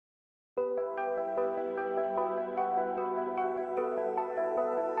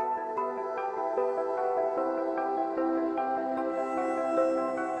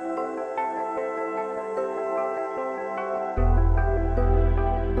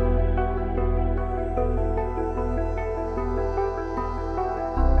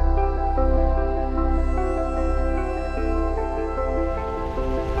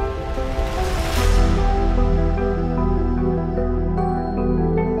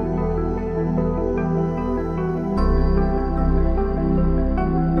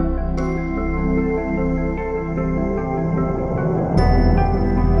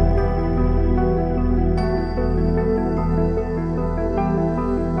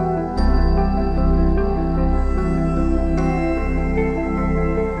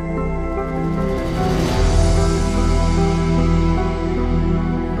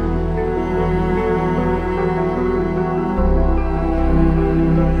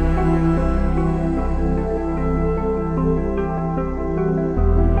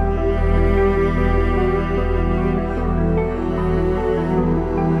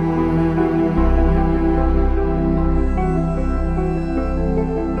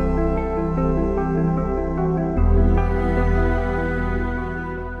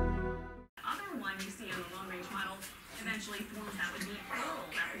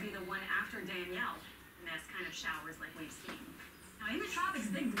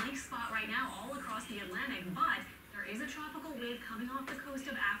nice spot right now all across the Atlantic, but there is a tropical wave coming off the coast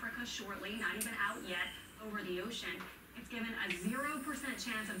of Africa shortly, not even out yet over the ocean. It's given a 0%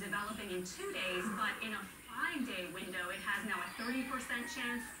 chance of developing in 2 days, but in a 5-day window, it has now a 30%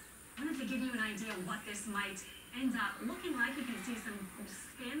 chance. I wanted to give you an idea of what this might end up looking like. You can see some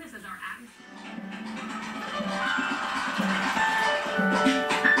skin. This is our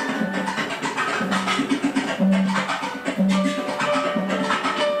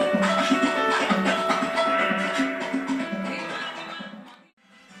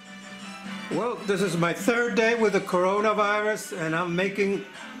Well, this is my 3rd day with the coronavirus, and I'm making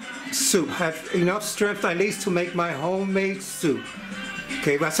soup. I have enough strength at least to make my homemade soup.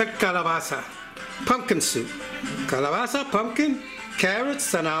 Okay, va a ser calabaza, pumpkin soup. Calabaza, pumpkin,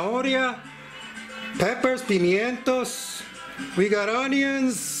 carrots, zanahoria, peppers, pimientos. We got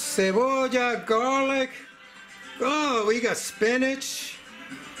onions, cebolla, garlic. Oh, we got spinach.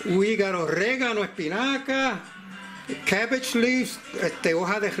 We got oregano, espinaca, cabbage leaves,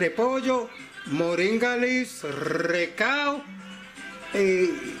 hoja de repollo, moringa leaves, recao,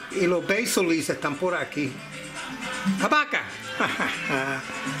 y los basil leaves están por aquí. Abaca.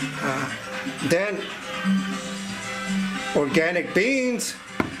 Then organic beans.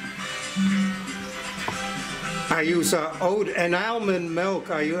 I use oat and almond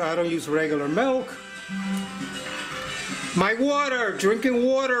milk. I don't use regular milk. My water, drinking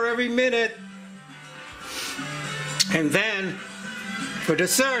water every minute. And then for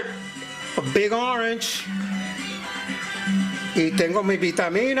dessert, a big orange. Y tengo mis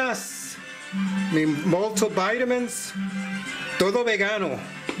vitaminas, mis multivitamins, todo vegano.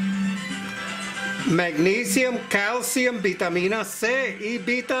 Magnesium, calcium, vitamina C y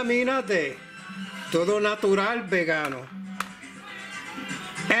vitamina D. Todo natural, vegano.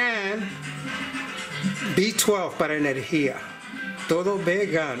 And B12 para energía. Todo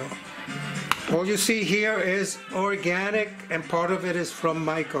vegano. All you see here is organic, and part of it is from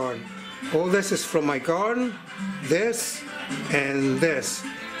my garden. All this is from my garden, this, and this,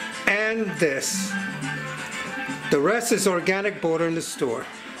 and this. The rest is organic bought in the store.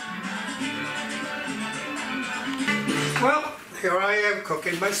 Well, here I am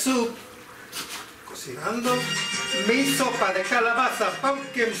cooking my soup. Cocinando mi sopa de calabaza,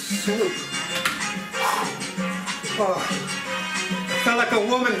 pumpkin soup. Oh. I feel like a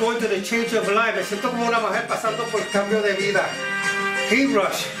woman going to the change of life. Me siento como una mujer pasando por cambio de vida. Heat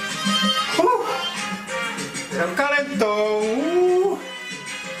rush. I'm calentón.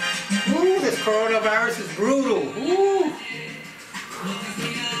 This coronavirus is brutal.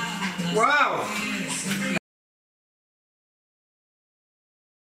 Wow.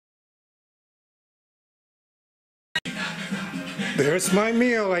 There's my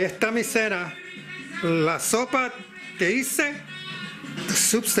meal. Ahí está mi cena. La sopa que hice. The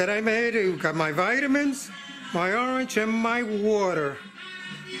soups that I made, you got my vitamins, my orange, and my water.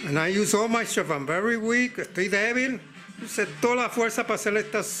 And I use all my stuff. I'm very weak, estoy débil. Usé toda la fuerza para hacer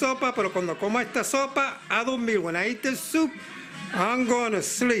esta sopa, pero cuando coma esta sopa, a dormir. When I eat this soup, I'm going to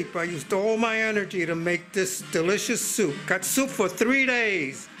sleep. I used all my energy to make this delicious soup. Got soup for 3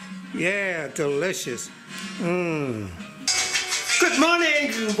 days. Yeah, delicious. Good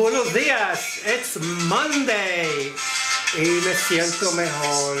morning, buenos días. It's Monday. Y me siento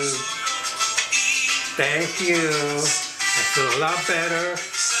mejor. Thank you. I feel a lot better.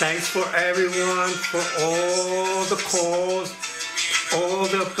 Thanks for everyone, for all the calls, all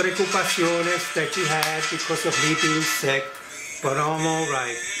the preocupaciones that you had because of me being sick. But I'm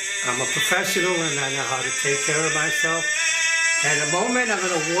alright. I'm a professional and I know how to take care of myself. And in a moment I'm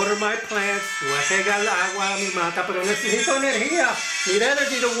going to water my plants. Voy a regar agua a mi mata, pero necesito energía. Need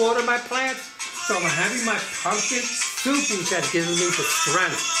energy to water my plants. So I'm having my pumpkin soup, which has given me the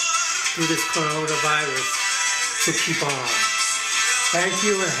strength through this coronavirus to keep on. Thank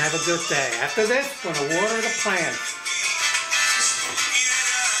you and have a good day. After this, I'm going to water the plants.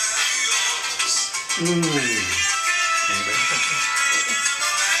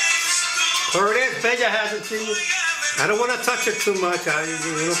 There it is. Bella hasn't seen it. I don't want to touch it too much.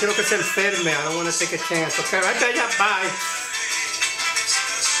 No quiero que se enferme. I don't want to take a chance. Okay, right, Bella? Bye.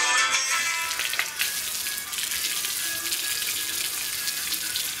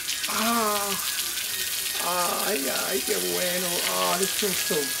 Ay, qué bueno. Oh, this feels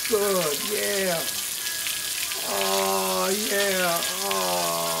so good. Yeah. Oh, yeah.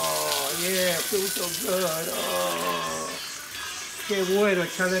 Oh, yeah. It feels so good. Oh. Qué bueno.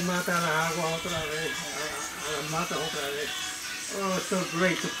 Echarle mata a la agua otra vez. A la mata otra vez. Oh, it's so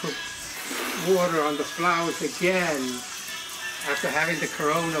great to put water on the flowers again after having the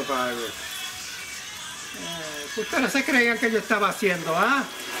coronavirus. Yeah, Ustedes se creían que yo estaba haciendo, ¿ah?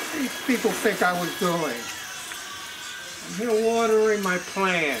 These people think I was doing. I'm here watering my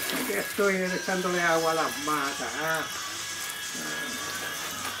plants. Aquí estoy echándole agua a las matas, ¿ah?